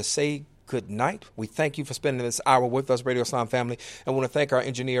have to say good night. We thank you for spending this hour with us, Radio Islam family. And we want to thank our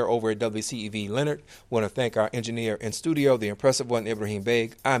engineer over at WCEV, Leonard. We want to thank our engineer in studio, the impressive one, Ibrahim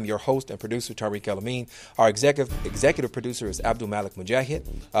Beg. I'm your host and producer, Tariq El-Amin. Our executive producer is Abdul Malik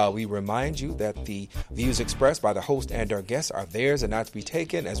Mujahid. We remind you that the views expressed by the host and our guests are theirs and not to be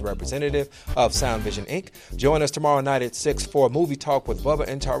taken as representative of Sound Vision, Inc. Join us tomorrow night at 6 for Movie Talk with Bubba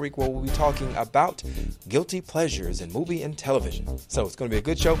and Tariq, where we'll be talking about guilty pleasures in movie and television. So it's going to be a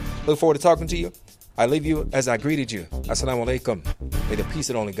good show. Look forward to talking to you. I leave you as I greeted you. Assalamu alaikum. May the peace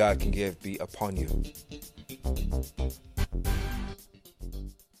that only God can give be upon you.